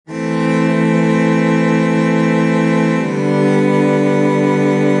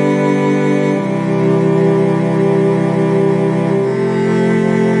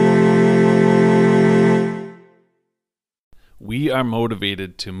are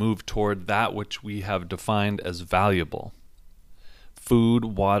motivated to move toward that which we have defined as valuable. Food,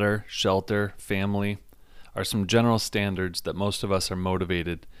 water, shelter, family are some general standards that most of us are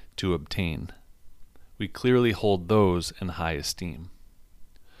motivated to obtain. We clearly hold those in high esteem.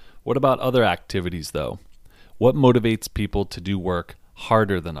 What about other activities, though? What motivates people to do work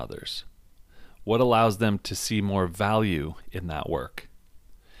harder than others? What allows them to see more value in that work?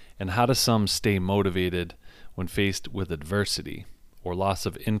 And how do some stay motivated when faced with adversity or loss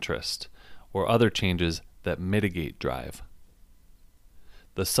of interest or other changes that mitigate drive?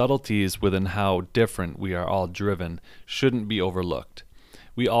 The subtleties within how different we are all driven shouldn't be overlooked.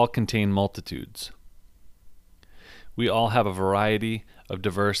 We all contain multitudes. We all have a variety of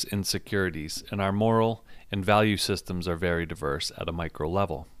diverse insecurities, and our moral and value systems are very diverse at a micro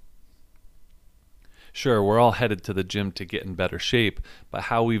level. Sure, we're all headed to the gym to get in better shape, but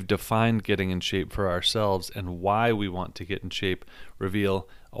how we've defined getting in shape for ourselves and why we want to get in shape reveal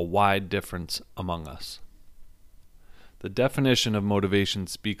a wide difference among us. The definition of motivation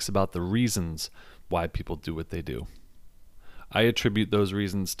speaks about the reasons why people do what they do. I attribute those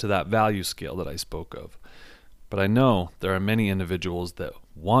reasons to that value scale that I spoke of. But I know there are many individuals that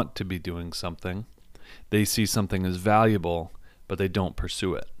want to be doing something. They see something as valuable, but they don't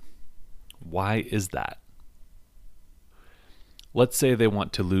pursue it. Why is that? Let's say they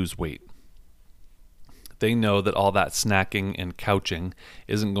want to lose weight. They know that all that snacking and couching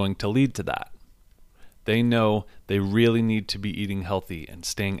isn't going to lead to that. They know they really need to be eating healthy and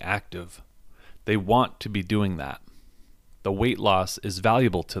staying active. They want to be doing that. The weight loss is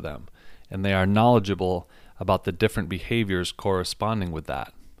valuable to them, and they are knowledgeable about the different behaviors corresponding with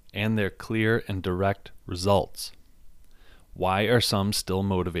that, and their clear and direct results. Why are some still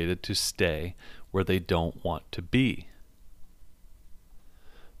motivated to stay where they don't want to be?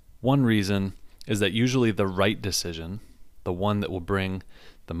 One reason is that usually the right decision, the one that will bring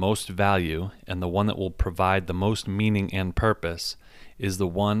the most value and the one that will provide the most meaning and purpose, is the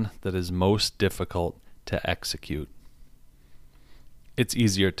one that is most difficult to execute. It's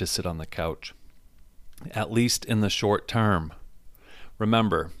easier to sit on the couch, at least in the short term.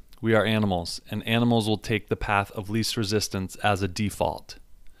 Remember, we are animals, and animals will take the path of least resistance as a default.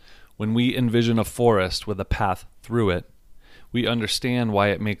 When we envision a forest with a path through it, we understand why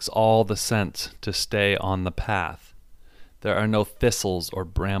it makes all the sense to stay on the path. There are no thistles or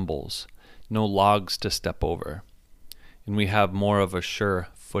brambles, no logs to step over, and we have more of a sure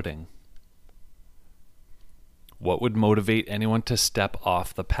footing. What would motivate anyone to step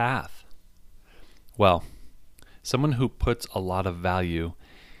off the path? Well, someone who puts a lot of value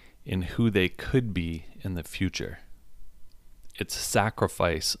in who they could be in the future. It's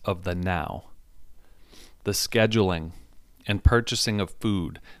sacrifice of the now. The scheduling and purchasing of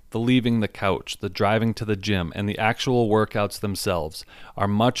food, the leaving the couch, the driving to the gym, and the actual workouts themselves are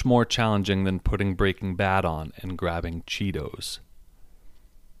much more challenging than putting Breaking Bad on and grabbing Cheetos.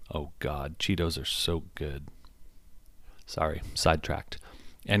 Oh God, Cheetos are so good. Sorry, sidetracked.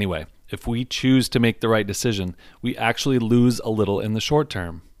 Anyway, if we choose to make the right decision, we actually lose a little in the short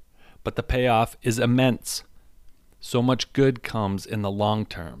term. But the payoff is immense. So much good comes in the long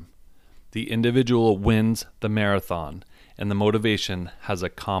term. The individual wins the marathon, and the motivation has a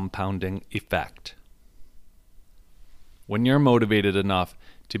compounding effect. When you're motivated enough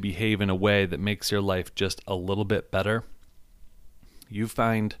to behave in a way that makes your life just a little bit better, you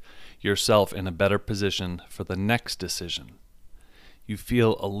find yourself in a better position for the next decision. You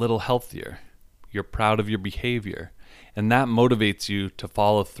feel a little healthier. You're proud of your behavior, and that motivates you to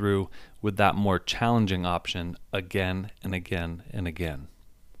follow through with that more challenging option again and again and again.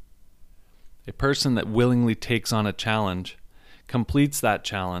 A person that willingly takes on a challenge, completes that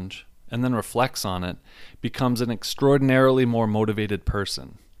challenge, and then reflects on it, becomes an extraordinarily more motivated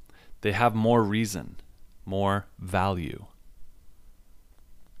person. They have more reason, more value.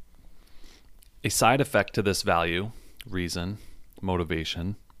 A side effect to this value, reason,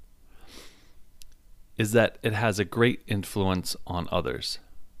 motivation, is that it has a great influence on others.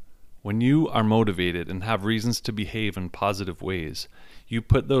 When you are motivated and have reasons to behave in positive ways, you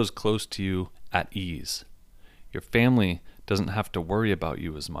put those close to you at ease. Your family doesn't have to worry about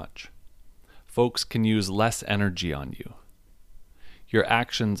you as much. Folks can use less energy on you. Your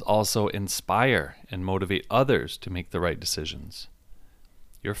actions also inspire and motivate others to make the right decisions.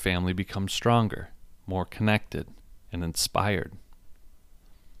 Your family becomes stronger, more connected, and inspired.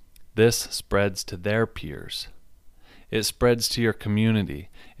 This spreads to their peers. It spreads to your community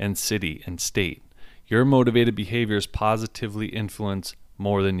and city and state. Your motivated behaviors positively influence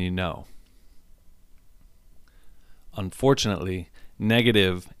more than you know. Unfortunately,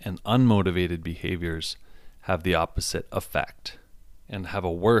 negative and unmotivated behaviors have the opposite effect. and have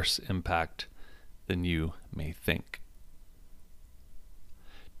a worse impact than you may think.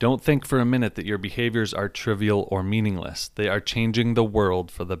 Don't think for a minute that your behaviors are trivial or meaningless. They are changing the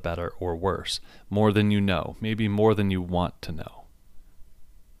world for the better or worse, more than you know, maybe more than you want to know.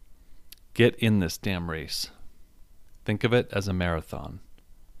 Get in this damn race. Think of it as a marathon.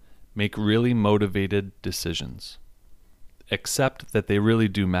 Make really motivated decisions. Accept that they really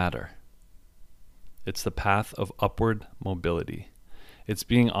do matter. It's the path of upward mobility. It's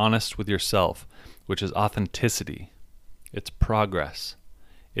being honest with yourself, which is authenticity. It's progress.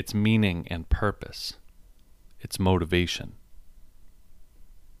 It's meaning and purpose. It's motivation.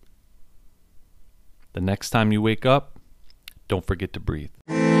 The next time you wake up, don't forget to breathe.